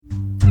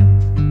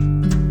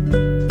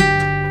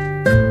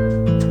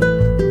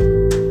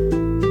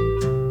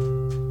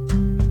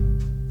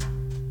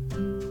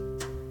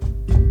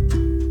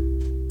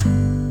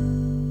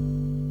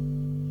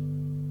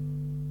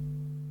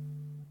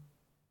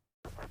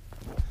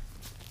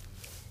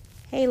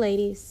Hey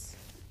ladies,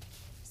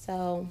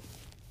 so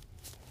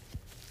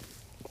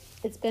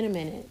it's been a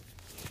minute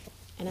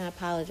and I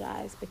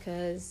apologize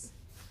because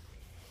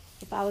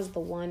if I was the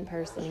one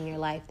person in your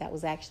life that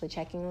was actually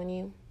checking on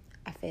you,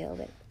 I failed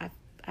it.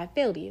 I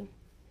failed you.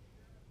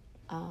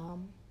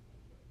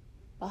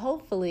 But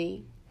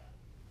hopefully,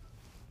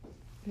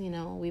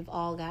 we've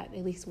all got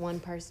at least one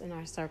person in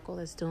our circle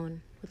that's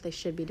doing what they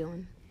should be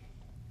doing.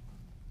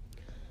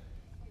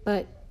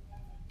 But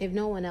if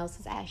no one else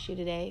has asked you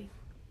today,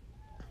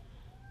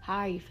 how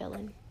are you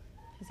feeling?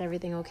 Is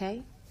everything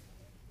okay?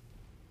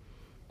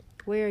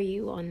 Where are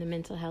you on the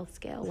mental health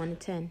scale, 1 to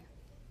 10?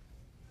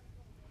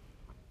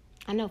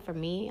 I know for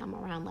me, I'm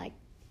around like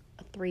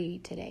a 3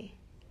 today.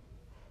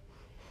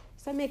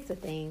 It's a mix of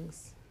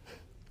things.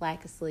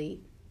 Lack of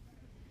sleep,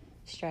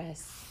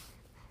 stress,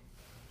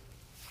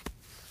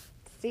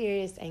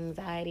 serious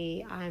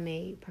anxiety. I'm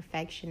a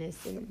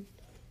perfectionist in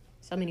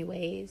so many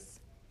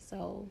ways.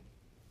 So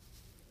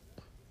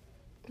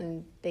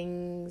when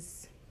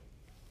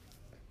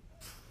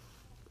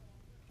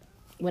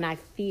I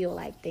feel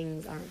like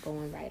things aren't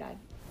going right,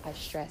 I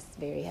stress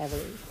very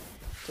heavily.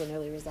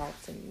 Generally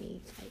results in me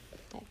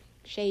like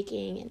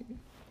shaking and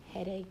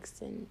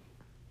headaches and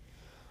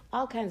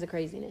all kinds of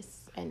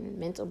craziness and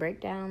mental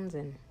breakdowns.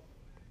 And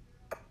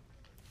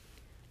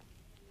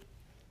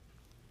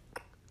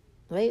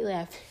lately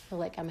I feel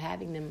like I'm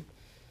having them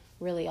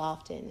really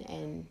often,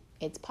 and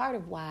it's part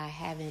of why I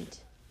haven't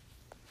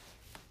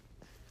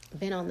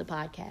been on the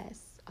podcast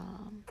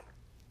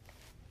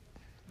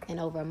in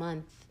over a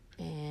month.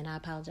 And I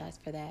apologize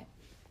for that,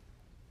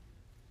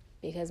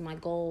 because my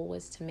goal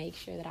was to make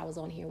sure that I was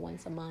on here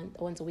once a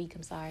week,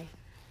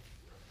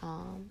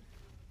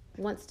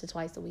 once to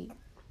twice a week.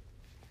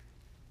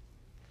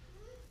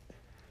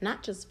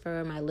 Not just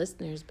for my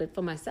listeners, but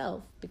for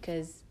myself,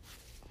 because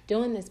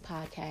doing this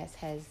podcast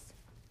has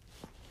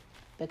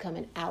become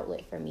an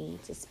outlet for me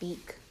to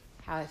speak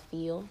how I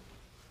feel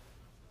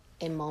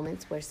in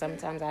moments where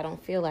sometimes I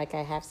don't feel like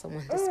I have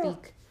someone to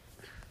speak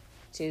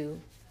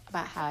to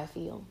about how I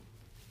feel.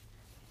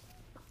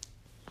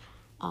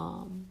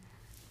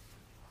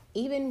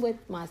 Even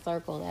with my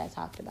circle that I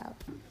talked about,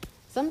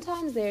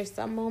 sometimes there's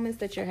some moments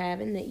that you're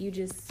having that you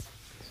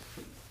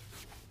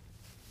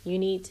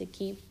need to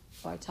keep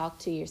or talk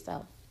to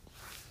yourself.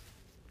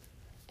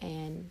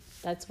 And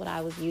that's what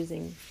I was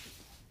using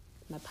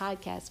my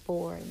podcast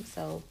for. And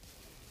so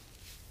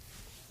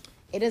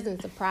it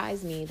doesn't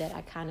surprise me that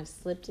I kind of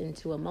slipped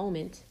into a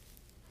moment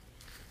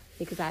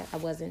because I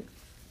wasn't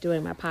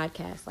doing my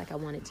podcast like I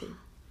wanted to.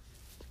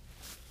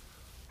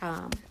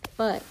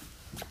 But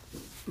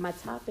my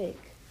topic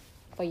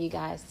for you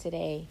guys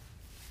today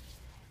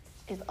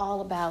is all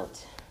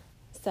about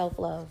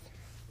self-love.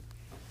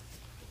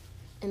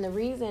 And the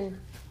reason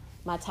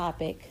my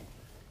topic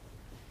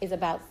is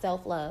about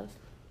self-love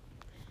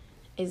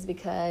is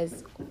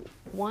because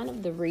one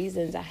of the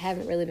reasons I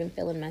haven't really been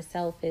feeling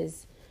myself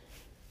is,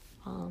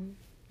 and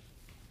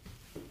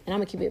I'm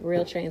going to keep it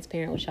real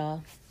transparent with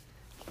y'all.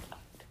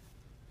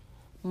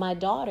 My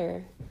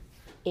daughter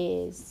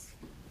is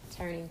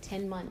turning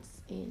 10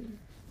 months in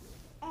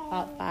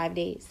about 5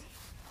 days.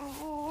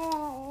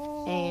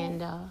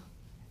 And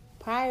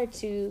prior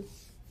to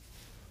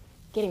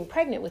getting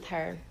pregnant with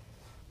her,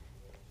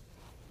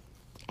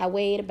 I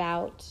weighed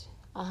about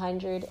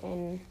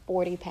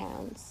 140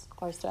 pounds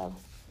or so.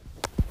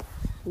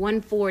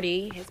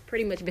 140 has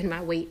pretty much been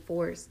my weight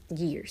for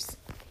years.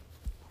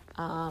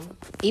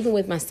 Even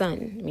with my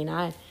son. I mean,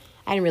 I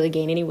didn't really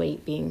gain any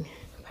weight being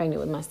pregnant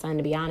with my son,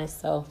 to be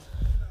honest. So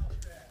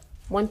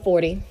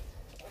 140.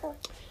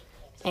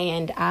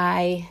 And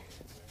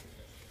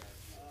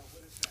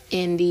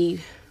in the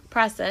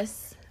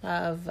process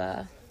of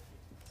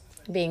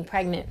being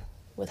pregnant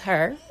with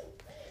her,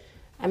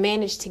 I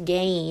managed to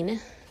gain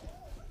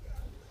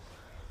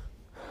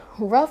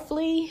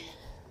roughly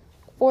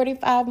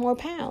 45 more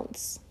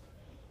pounds.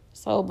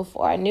 So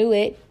before I knew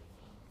it,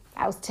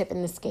 I was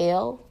tipping the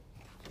scale,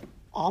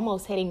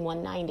 almost hitting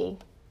 190.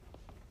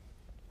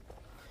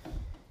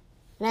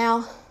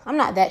 Now, I'm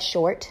not that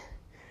short.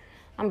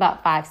 I'm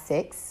about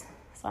 5'6",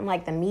 so I'm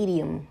like the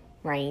medium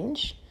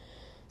range.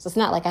 So it's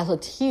not like I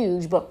looked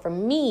huge, but for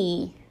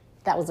me,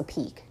 that was a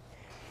peak.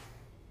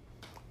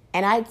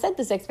 And I had set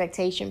this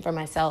expectation for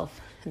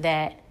myself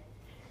that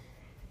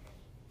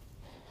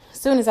as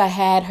soon as I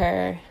had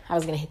her, I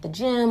was going to hit the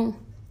gym.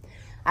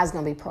 I was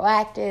going to be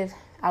proactive.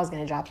 I was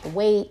going to drop the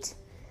weight.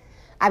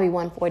 I'd be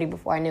 140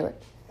 before I knew it.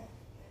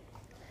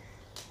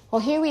 Well,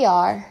 here we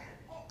are,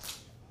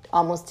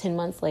 almost 10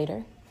 months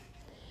later.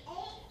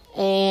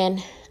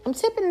 And I'm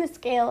tipping the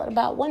scale at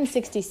about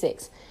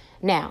 166.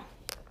 Now,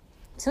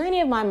 to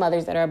any of my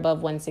mothers that are above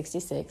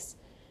 166,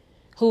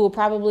 who will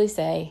probably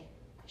say,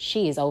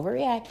 she is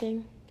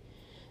overreacting.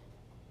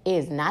 It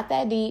is not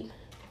that deep.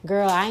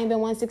 Girl, I ain't been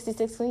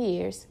 166 in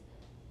years.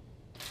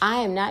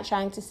 I am not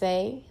trying to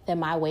say that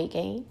my weight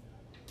gain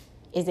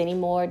is any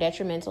more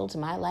detrimental to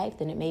my life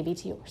than it may be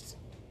to yours.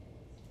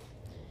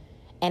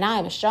 And I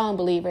am a strong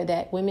believer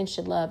that women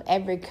should love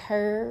every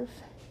curve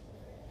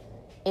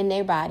in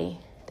their body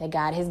that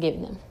God has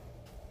given them.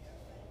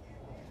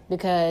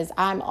 because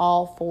I'm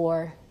all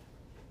for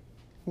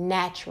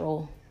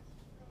natural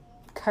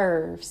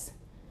curves,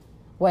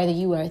 whether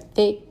you are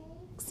thick,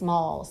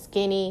 small,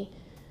 skinny,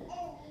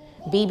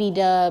 BB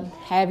dub,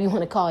 however you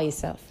want to call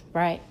yourself,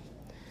 right?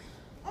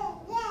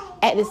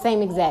 At the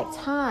same exact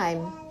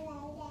time,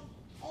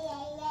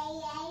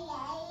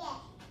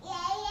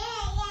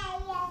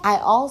 I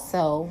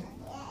also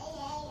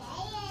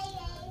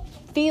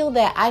feel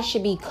that I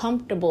should be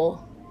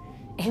comfortable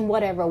in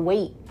whatever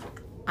weight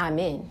I'm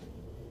in.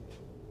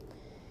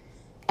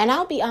 And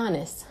I'll be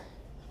honest,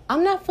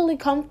 I'm not fully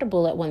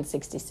comfortable at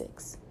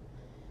 166.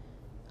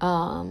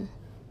 And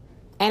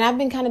I've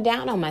been kind of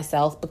down on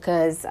myself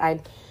because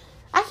I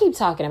keep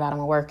talking about I'm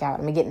going to work out,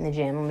 I'm going to get in the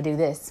gym, I'm going to do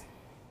this.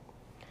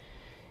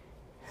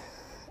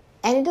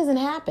 And it doesn't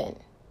happen.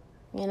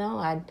 You know,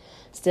 I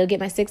still get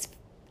my 6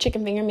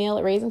 chicken finger meal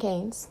at Raising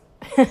Cane's.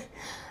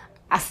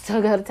 I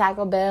still go to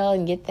Taco Bell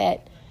and get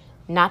that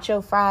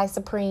nacho fry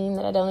supreme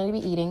that I don't need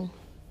to be eating.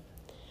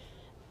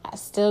 I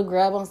still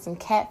grub on some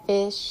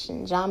catfish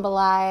and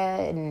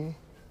jambalaya and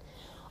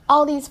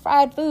all these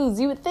fried foods.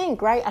 You would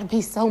think, right? I'd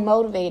be so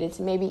motivated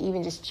to maybe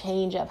even just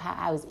change up how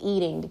I was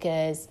eating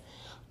because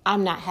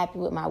I'm not happy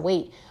with my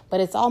weight.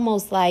 But it's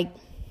almost like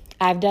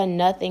I've done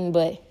nothing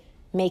but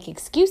make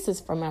excuses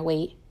for my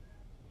weight,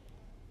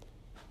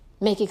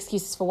 make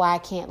excuses for why I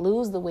can't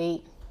lose the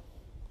weight.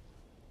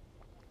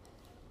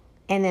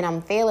 And then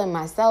I'm failing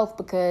myself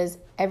because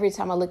every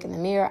time I look in the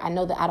mirror, I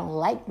know that I don't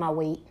like my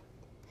weight.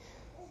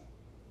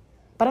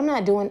 But I'm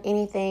not doing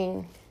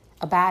anything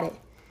about it.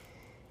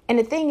 And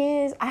the thing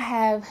is, I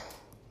have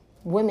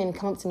women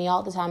come up to me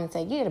all the time and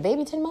say, you had a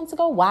baby 10 months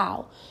ago?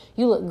 Wow,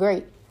 you look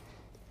great.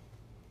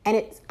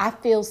 And I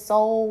feel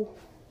so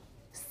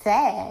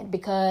sad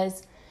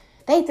because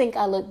they think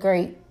I look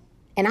great.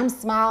 And I'm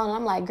smiling.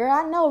 I'm like, girl,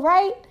 I know,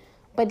 right?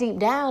 But deep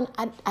down,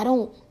 I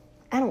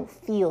don't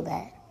feel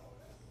that.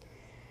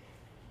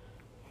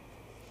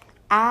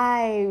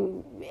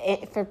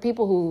 For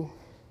people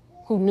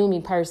who knew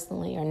me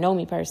personally or know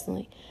me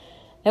personally,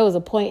 there was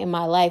a point in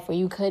my life where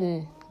you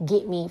couldn't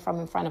get me from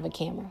in front of a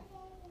camera.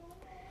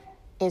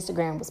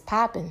 Instagram was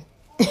popping.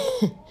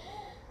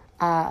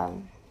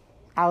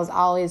 I was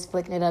always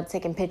flicking it up,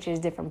 taking pictures,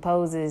 different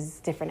poses,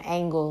 different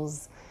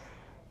angles,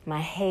 my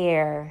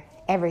hair,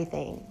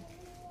 everything.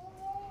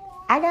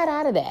 I got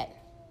out of that.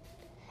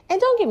 And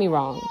don't get me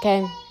wrong,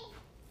 okay?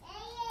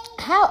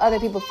 How other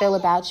people feel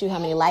about you, how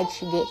many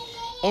likes you get,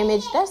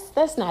 image,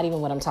 that's not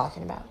even what I'm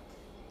talking about.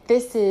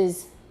 This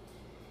is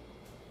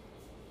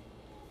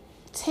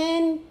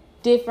 10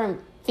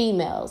 different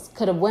females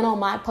could have went on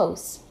my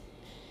post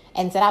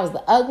and said I was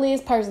the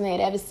ugliest person they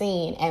had ever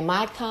seen, and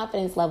my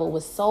confidence level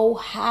was so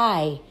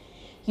high,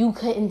 you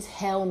couldn't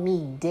tell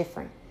me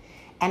different.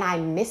 And I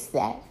missed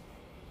that.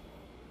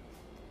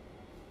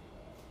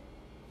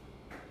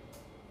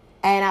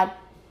 And I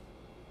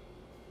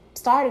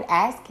started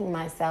asking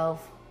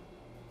myself,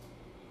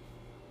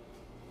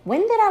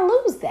 when did I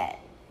lose that?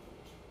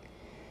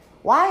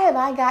 Why have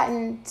I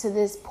gotten to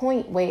this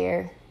point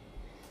where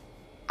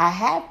I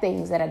have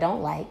things that I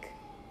don't like,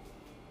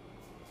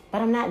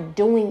 but I'm not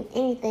doing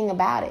anything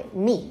about it?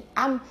 Me,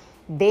 I'm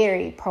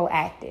very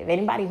proactive.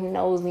 Anybody who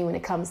knows me, when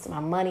it comes to my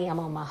money, I'm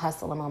on my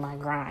hustle, I'm on my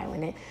grind.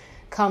 When it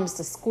comes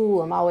to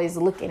school, I'm always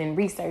looking and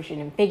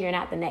researching and figuring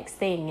out the next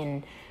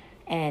thing.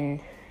 And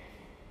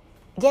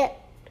yet,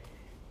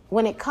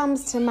 when it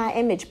comes to my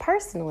image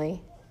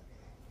personally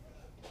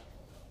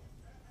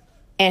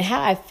and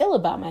how I feel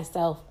about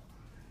myself,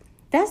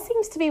 that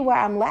seems to be where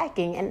I'm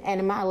lacking. And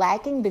am I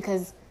lacking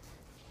because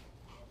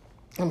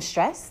I'm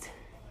stressed?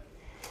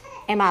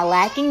 Am I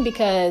lacking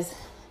because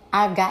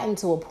I've gotten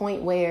to a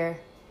point where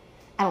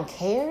I don't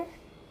care?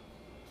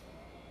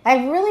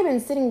 I've really been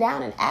sitting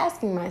down and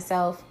asking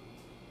myself,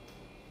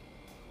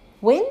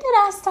 when did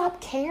I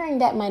stop caring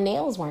that my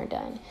nails weren't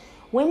done?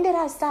 When did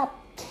I stop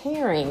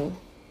caring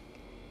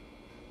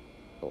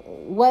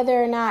whether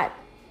or not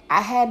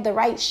I had the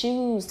right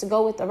shoes to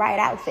go with the right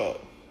outfit?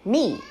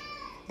 Me,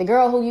 the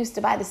girl who used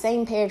to buy the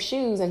same pair of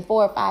shoes in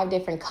 4 or 5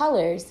 different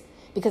colors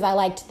because I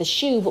liked the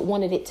shoe but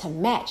wanted it to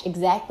match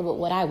exactly with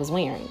what I was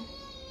wearing.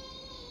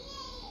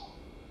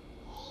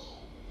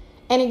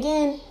 And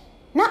again,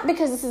 not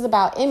because this is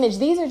about image.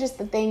 These are just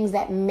the things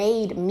that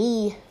made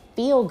me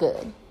feel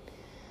good.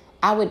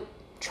 I would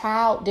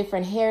try out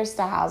different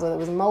hairstyles, whether it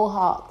was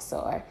mohawks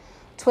or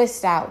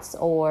twist outs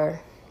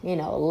or,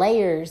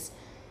 layers.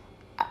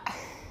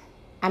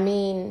 I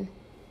mean,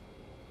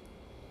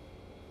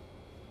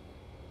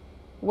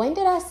 when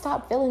did I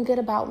stop feeling good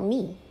about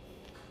me?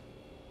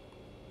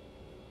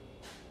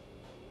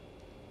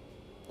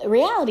 The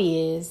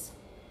reality is,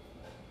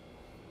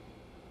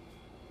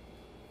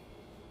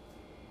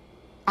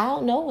 I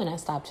don't know when I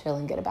stopped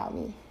feeling good about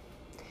me.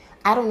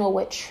 I don't know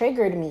what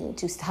triggered me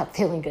to stop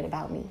feeling good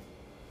about me.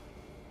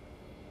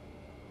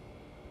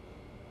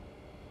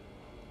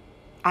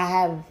 I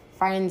have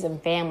friends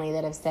and family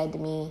that have said to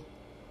me,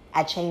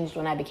 I changed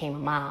when I became a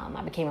mom.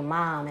 I became a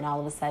mom and all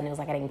of a sudden it was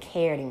like I didn't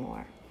care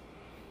anymore.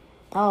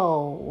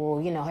 Oh,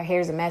 well, her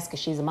hair's a mess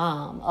because she's a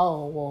mom.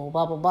 Oh, well,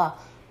 blah, blah, blah.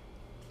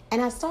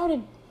 And I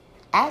started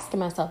asking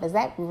myself, is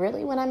that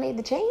really when I made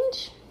the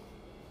change?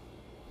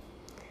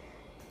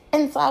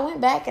 And so I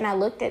went back and I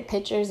looked at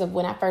pictures of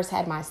when I first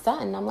had my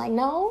son. And I'm like,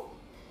 no,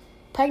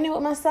 pregnant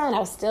with my son, I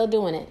was still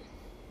doing it.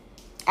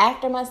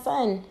 After my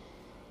son,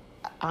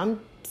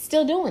 I'm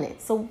still doing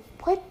it. So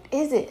what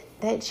is it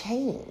that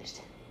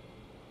changed?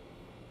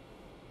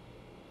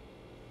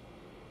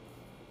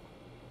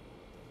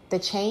 The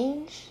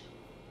change,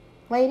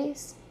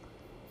 ladies,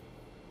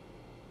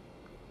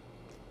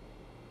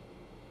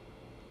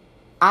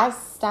 I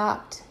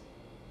stopped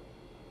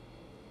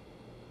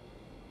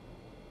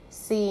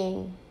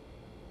seeing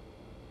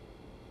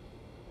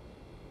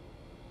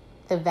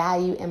the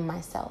value in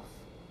myself.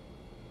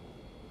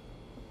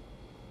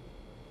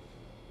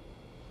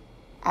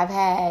 I've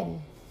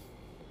had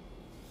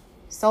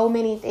so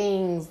many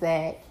things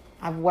that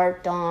I've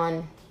worked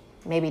on.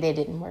 Maybe they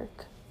didn't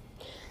work.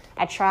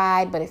 I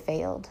tried, but it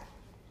failed.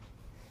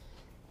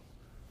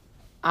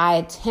 I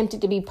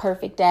attempted to be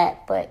perfect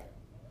at, but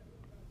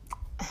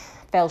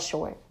fell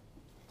short.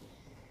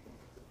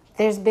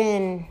 There's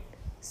been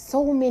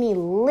so many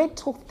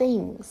little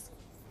things,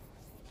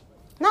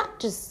 not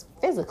just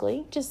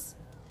physically, just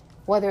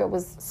whether it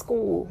was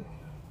school,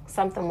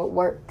 something with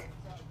work,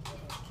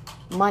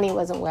 money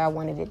wasn't where I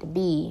wanted it to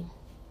be,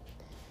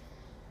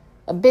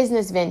 a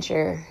business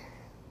venture.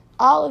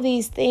 All of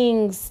these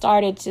things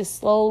started to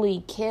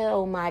slowly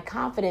kill my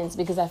confidence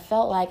because I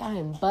felt like I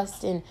am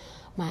busting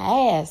my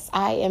ass.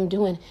 I am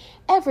doing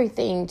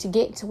everything to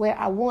get to where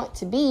I want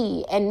to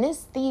be. And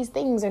these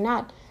things are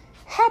not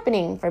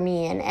happening for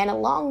me. And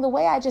along the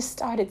way, I just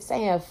started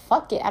saying,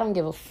 fuck it. I don't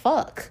give a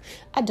fuck.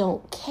 I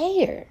don't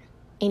care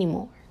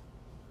anymore.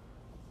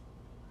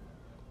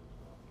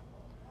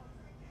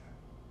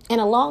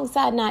 And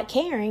alongside not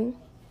caring,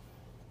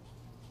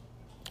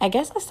 I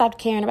guess I stopped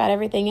caring about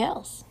everything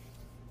else.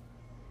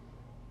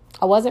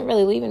 I wasn't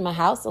really leaving my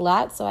house a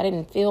lot, so I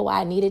didn't feel why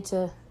I needed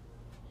to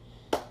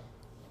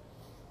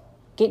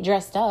get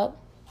dressed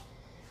up.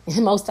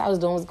 And most I was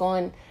doing was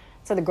going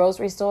to the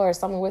grocery store or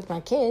somewhere with my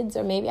kids,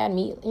 or maybe I'd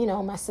meet,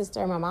 my sister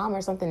or my mom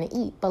or something to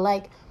eat. But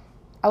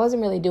I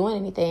wasn't really doing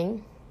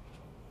anything.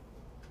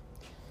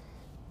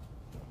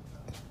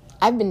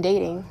 I've been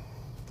dating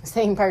the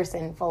same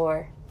person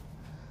for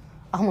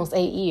almost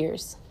 8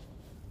 years.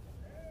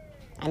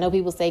 I know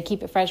people say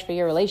keep it fresh for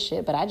your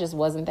relationship, but I just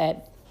wasn't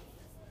that.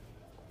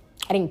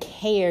 I didn't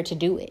care to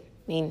do it.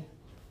 I mean,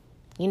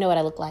 you know what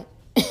I look like.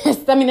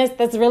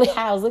 That's really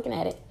how I was looking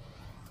at it.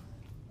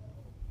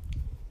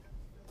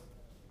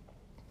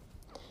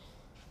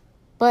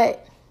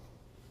 But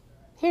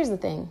here's the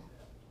thing.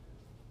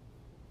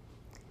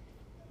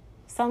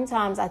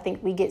 Sometimes I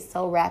think we get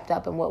so wrapped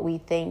up in what we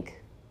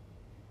think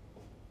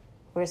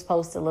we're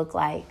supposed to look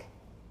like,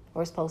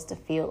 we're supposed to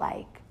feel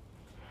like,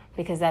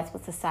 because that's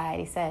what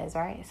society says,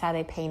 right? It's how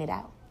they paint it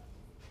out.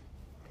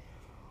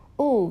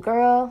 Ooh,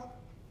 girl,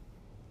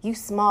 you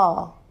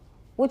small.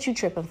 What you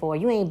tripping for?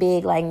 You ain't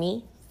big like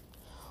me.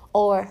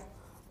 Or,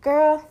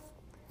 girl,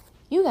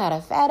 you got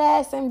a fat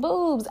ass and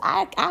boobs.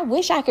 I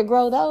wish I could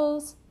grow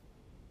those.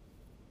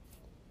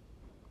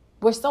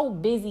 We're so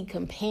busy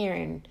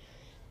comparing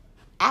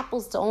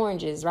apples to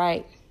oranges,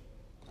 right?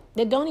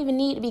 That don't even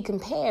need to be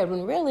compared,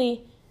 when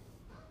really,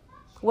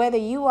 whether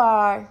you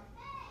are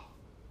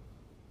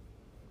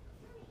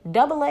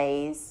double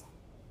A's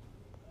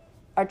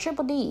or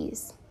triple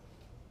D's,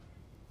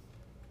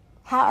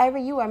 however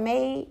you are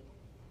made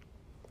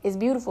is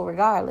beautiful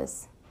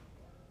regardless.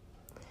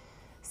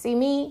 See,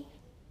 me,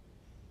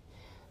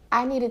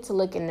 I needed to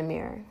look in the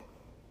mirror.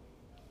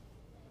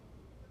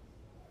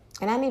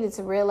 And I needed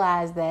to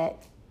realize that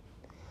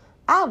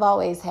I've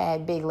always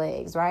had big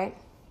legs, right?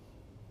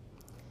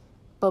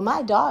 But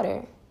my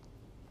daughter,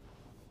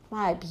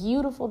 my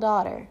beautiful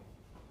daughter,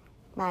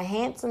 my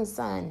handsome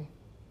son,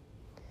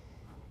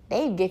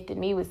 they've gifted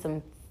me with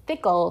some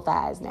thick old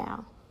thighs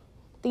now.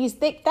 These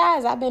thick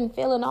thighs I've been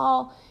feeling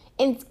all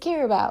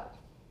insecure about.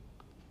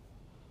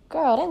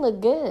 Girl, they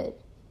look good.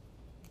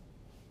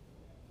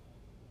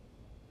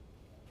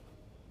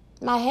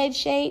 My head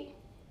shape,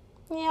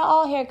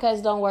 all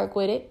haircuts don't work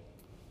with it.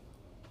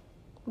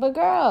 But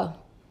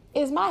girl,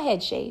 it's my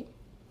head shape.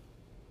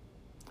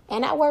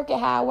 And I work it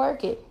how I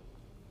work it.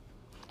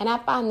 And I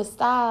find the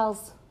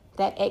styles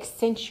that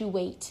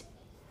accentuate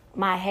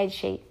my head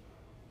shape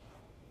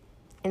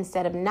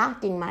instead of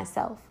knocking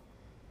myself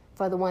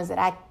for the ones that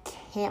I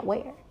can't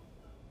wear.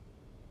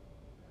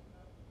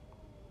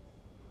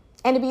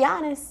 And to be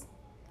honest,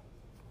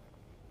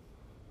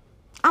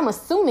 I'm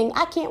assuming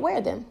I can't wear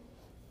them.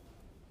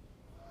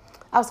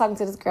 I was talking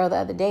to this girl the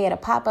other day at a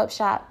pop-up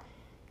shop,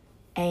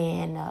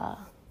 and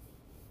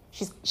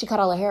she cut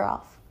all her hair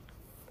off.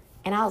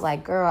 And I was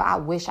like, girl, I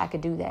wish I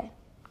could do that.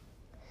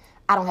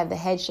 I don't have the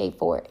head shape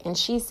for it. And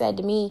she said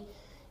to me,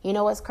 you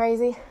know what's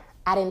crazy?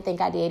 I didn't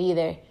think I did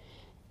either.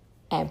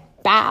 And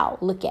bow,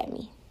 look at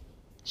me.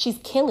 She's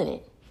killing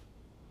it.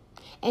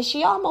 And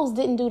she almost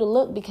didn't do the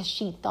look because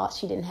she thought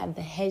she didn't have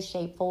the head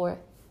shape for it.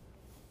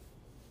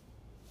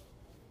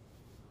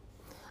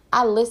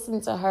 I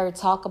listened to her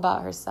talk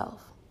about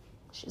herself.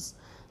 She's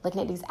looking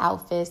at these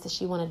outfits that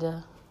she wanted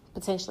to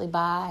potentially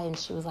buy. And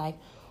she was like,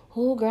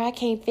 "Ooh, girl, I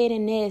can't fit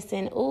in this."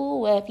 And,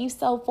 "Ooh, if you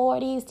sew 4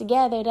 of these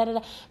together, da da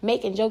da,"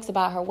 making jokes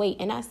about her weight.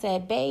 And I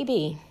said,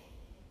 "Baby,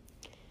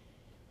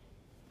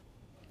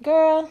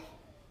 girl,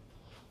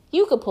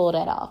 you could pull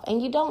that off.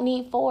 And you don't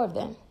need 4 of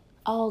them.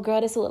 Oh,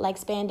 girl, this will look like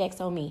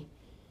spandex on me."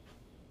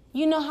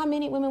 You know how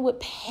many women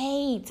would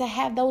pay to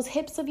have those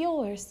hips of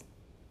yours?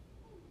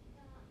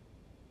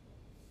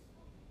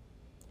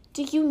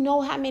 Do you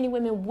know how many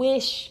women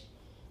wish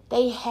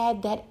they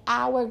had that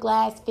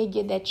hourglass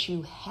figure that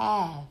you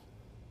have?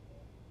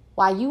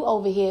 While you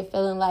over here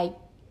feeling like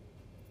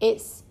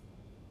it's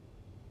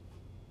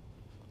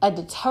a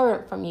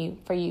deterrent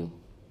for you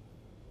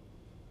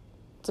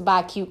to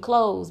buy cute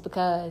clothes,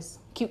 because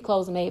cute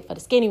clothes are made for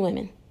the skinny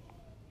women.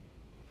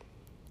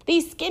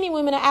 These skinny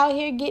women are out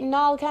here getting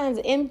all kinds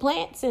of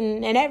implants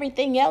and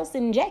everything else,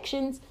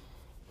 injections,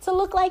 to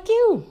look like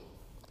you.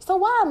 So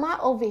why am I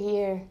over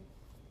here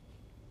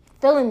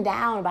feeling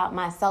down about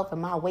myself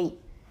and my weight,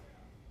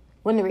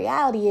 when the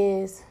reality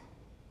is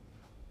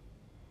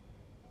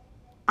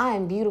I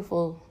am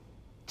beautiful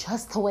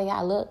just the way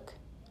I look?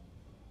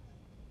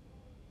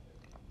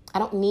 I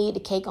don't need the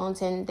cake on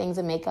 10 things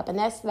of makeup, and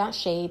that's not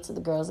shade to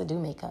the girls that do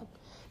makeup.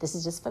 This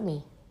is just for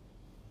me.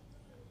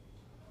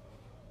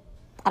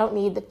 I don't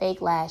need the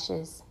fake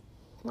lashes.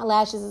 My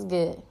lashes is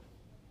good.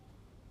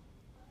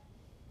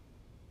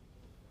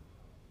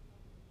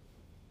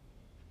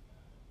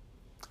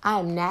 I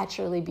am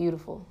naturally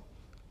beautiful.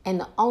 And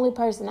the only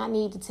person I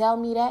need to tell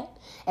me that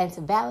and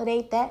to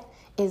validate that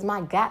is my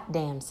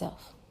goddamn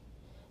self.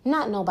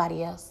 Not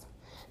nobody else.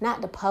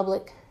 Not the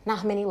public. Not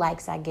how many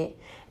likes I get.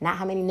 Not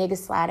how many niggas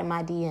slide in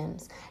my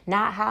DMs.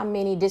 Not how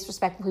many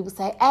disrespectful people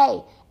say,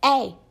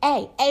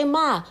 hey,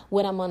 ma,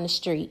 when I'm on the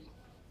street.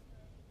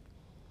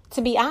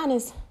 To be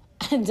honest,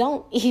 I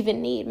don't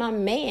even need my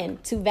man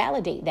to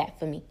validate that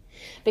for me.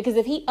 Because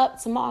if he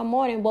up tomorrow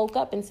morning, woke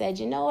up and said,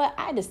 "You know what?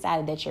 I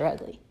decided that you're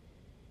ugly,"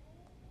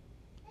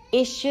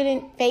 it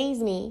shouldn't faze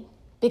me,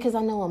 because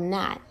I know I'm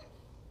not.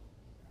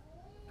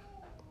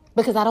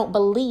 Because I don't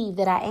believe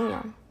that I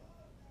am.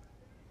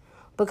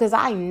 Because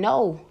I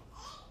know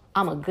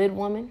I'm a good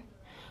woman.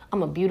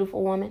 I'm a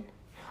beautiful woman.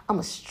 I'm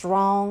a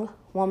strong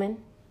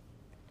woman.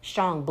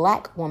 Strong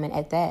black woman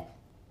at that.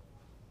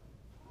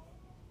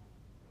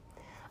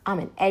 I'm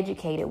an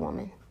educated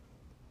woman.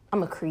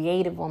 I'm a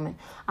creative woman.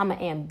 I'm an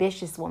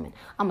ambitious woman.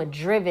 I'm a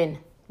driven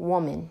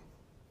woman.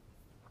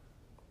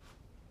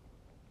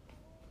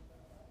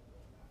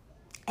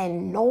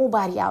 And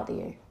nobody out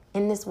there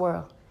in this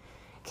world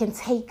can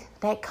take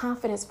that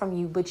confidence from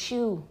you but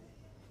you.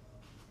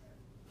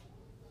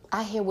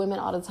 I hear women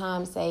all the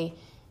time say,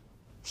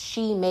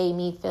 "She made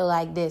me feel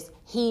like this.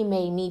 He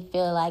made me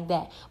feel like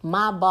that.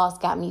 My boss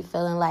got me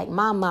feeling like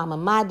my mama,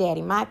 my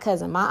daddy, my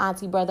cousin, my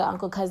auntie, brother,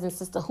 uncle, cousin,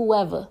 sister,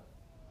 whoever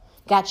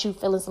got you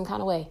feeling some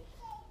kind of way."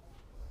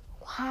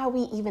 Why are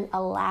we even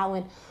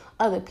allowing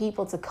other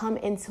people to come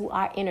into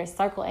our inner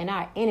circle and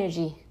our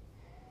energy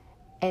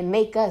and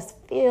make us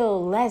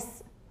feel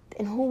less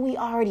than who we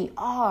already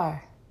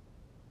are?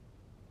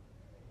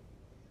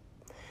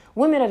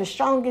 Women are the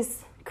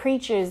strongest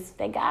creatures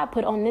that God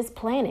put on this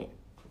planet.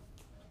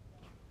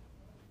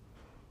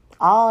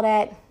 All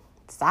that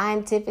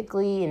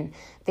scientifically and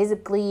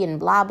physically and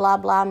blah, blah,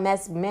 blah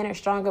mess, men are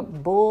stronger,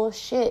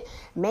 bullshit.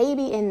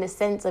 Maybe in the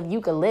sense of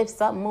you could lift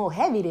something more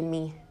heavy than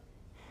me.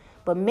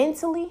 But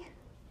mentally,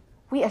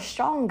 we are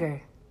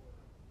stronger.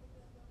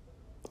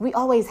 We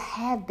always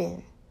have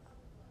been.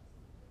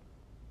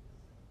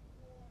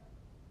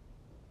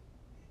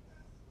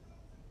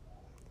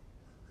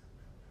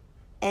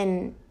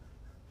 And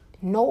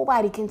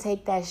nobody can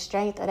take that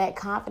strength or that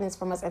confidence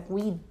from us if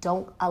we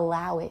don't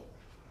allow it.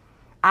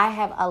 I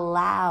have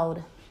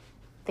allowed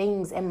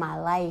things in my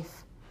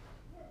life,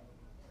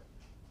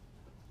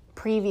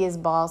 previous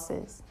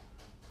bosses,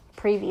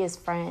 previous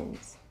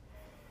friends,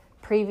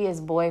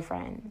 previous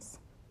boyfriends,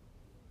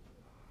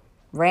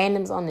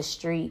 randoms on the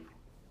street,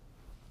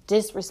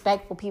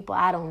 disrespectful people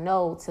I don't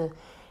know, to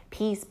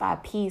piece by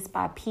piece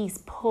by piece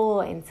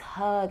pull and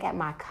tug at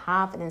my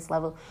confidence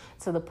level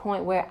to the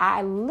point where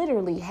I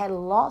literally had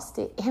lost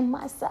it in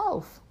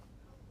myself.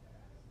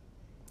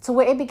 To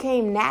where it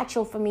became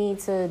natural for me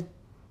to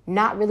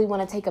not really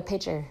want to take a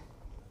picture,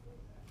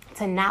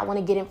 to not want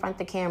to get in front of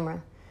the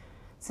camera,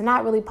 to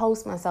not really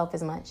post myself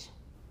as much,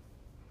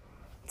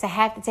 to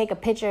have to take a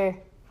picture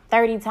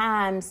 30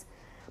 times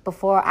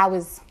before I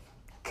was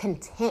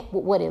content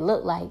with what it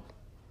looked like,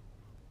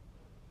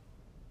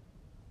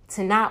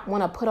 to not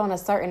want to put on a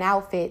certain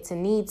outfit, to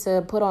need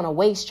to put on a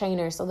waist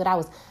trainer so that I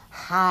was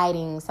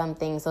hiding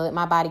something so that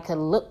my body could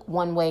look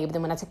one way, but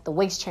then when I took the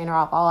waist trainer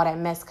off, all that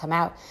mess come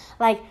out.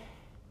 Like,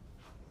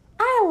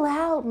 I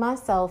allowed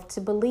myself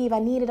to believe I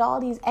needed all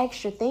these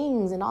extra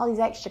things and all these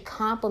extra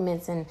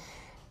compliments and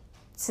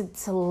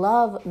to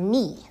love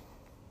me.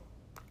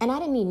 And I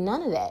didn't need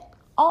none of that.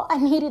 All I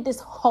needed this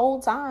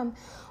whole time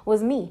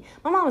was me.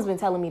 My mom has been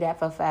telling me that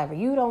for forever.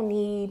 You don't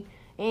need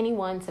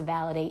anyone to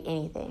validate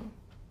anything.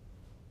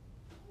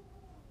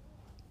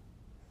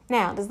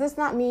 Now, does this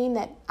not mean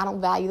that I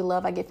don't value the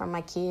love I get from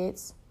my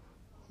kids?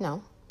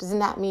 No. Does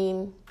it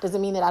mean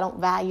that I don't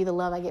value the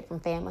love I get from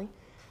family?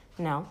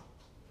 No.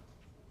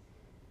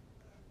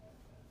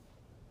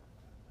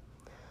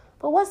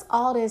 But what's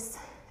all this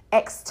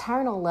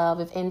external love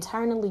if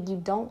internally you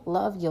don't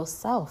love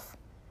yourself?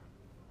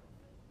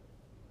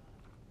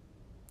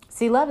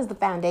 See, love is the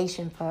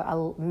foundation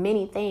for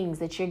many things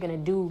that you're going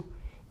to do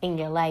in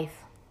your life.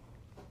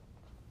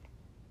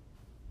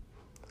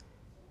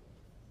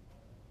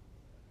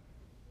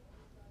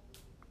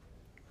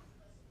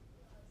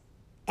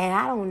 And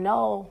I don't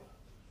know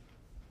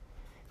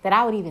that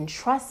I would even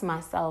trust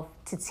myself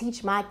to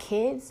teach my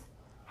kids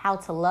how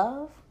to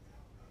love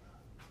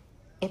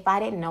if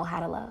I didn't know how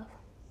to love.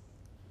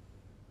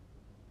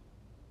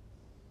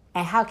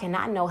 And how can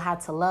I know how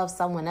to love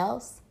someone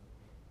else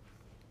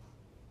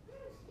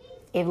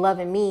if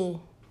loving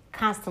me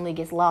constantly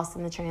gets lost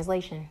in the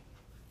translation?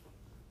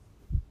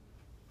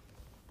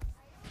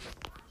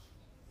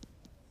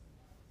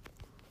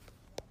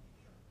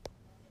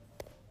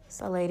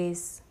 So,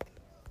 ladies,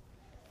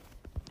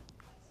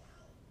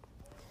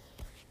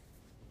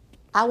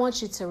 I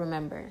want you to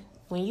remember,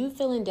 when you're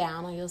feeling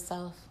down on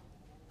yourself,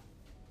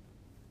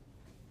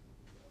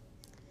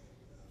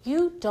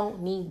 you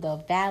don't need the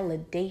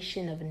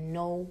validation of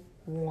no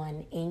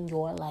one in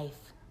your life.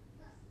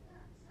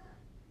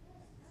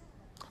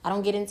 I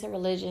don't get into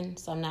religion,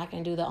 so I'm not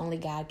going to do the only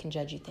God can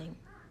judge you thing,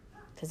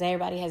 because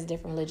everybody has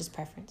different religious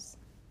preference.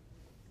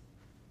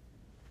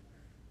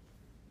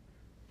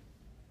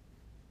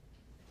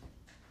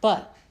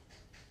 But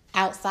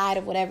outside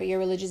of whatever your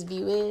religious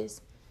view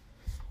is,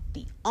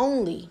 the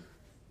only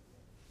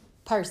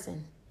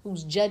person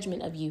whose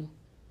judgment of you,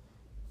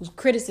 whose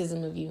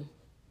criticism of you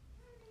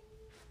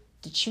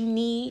that you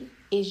need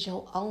is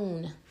your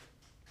own.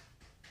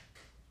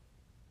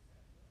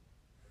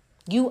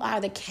 You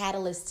are the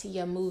catalyst to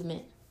your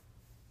movement.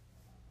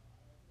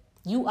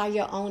 You are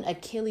your own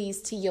Achilles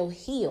to your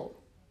heel.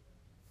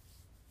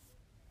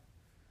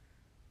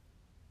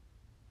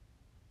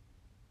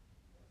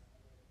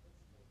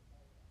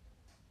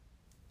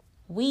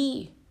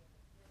 We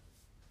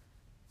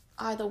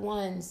are the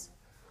ones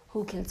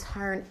who can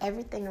turn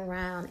everything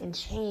around and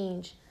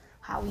change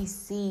how we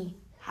see,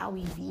 how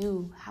we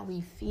view, how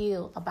we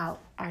feel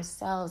about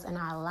ourselves and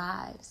our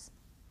lives.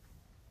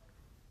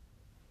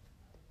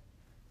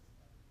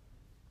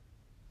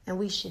 And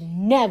we should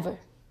never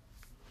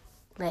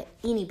let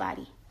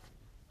anybody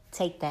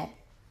take that.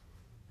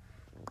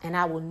 And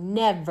I will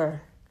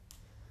never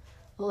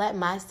let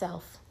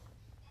myself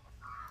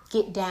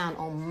get down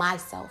on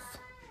myself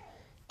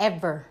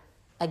ever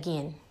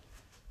again.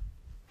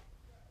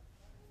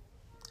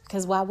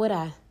 Because why would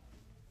I?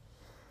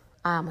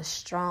 I'm a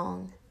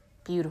strong,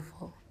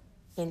 beautiful,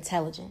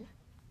 intelligent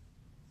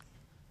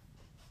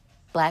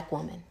Black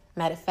woman.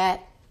 Matter of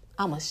fact,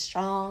 I'm a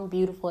strong,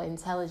 beautiful,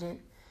 intelligent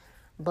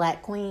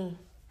Black queen.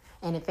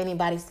 And if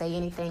anybody say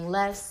anything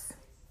less,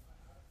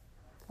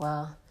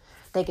 well,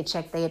 they could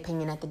check their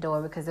opinion at the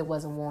door because it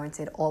wasn't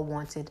warranted or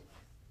wanted.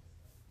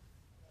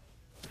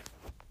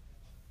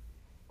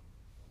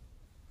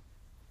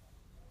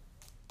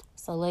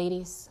 So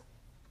ladies,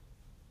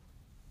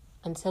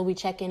 until we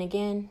check in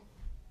again,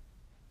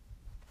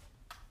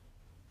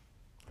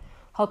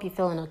 hope you're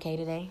feeling okay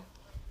today.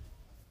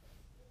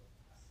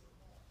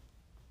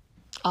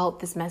 I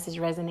hope this message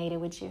resonated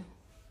with you.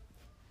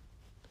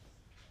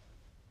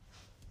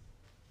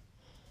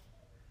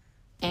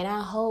 And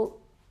I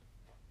hope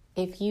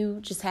if you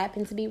just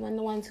happen to be one of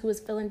the ones who is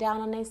feeling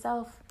down on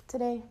themselves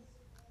today,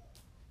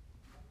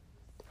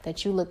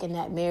 that you look in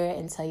that mirror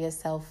and tell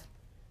yourself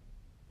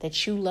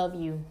that you love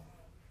you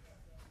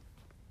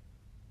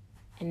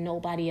and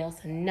nobody else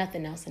and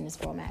nothing else in this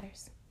world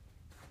matters.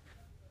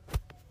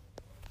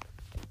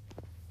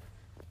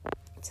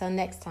 Until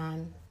next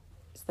time,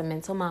 it's the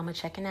Mental Mama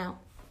checking out.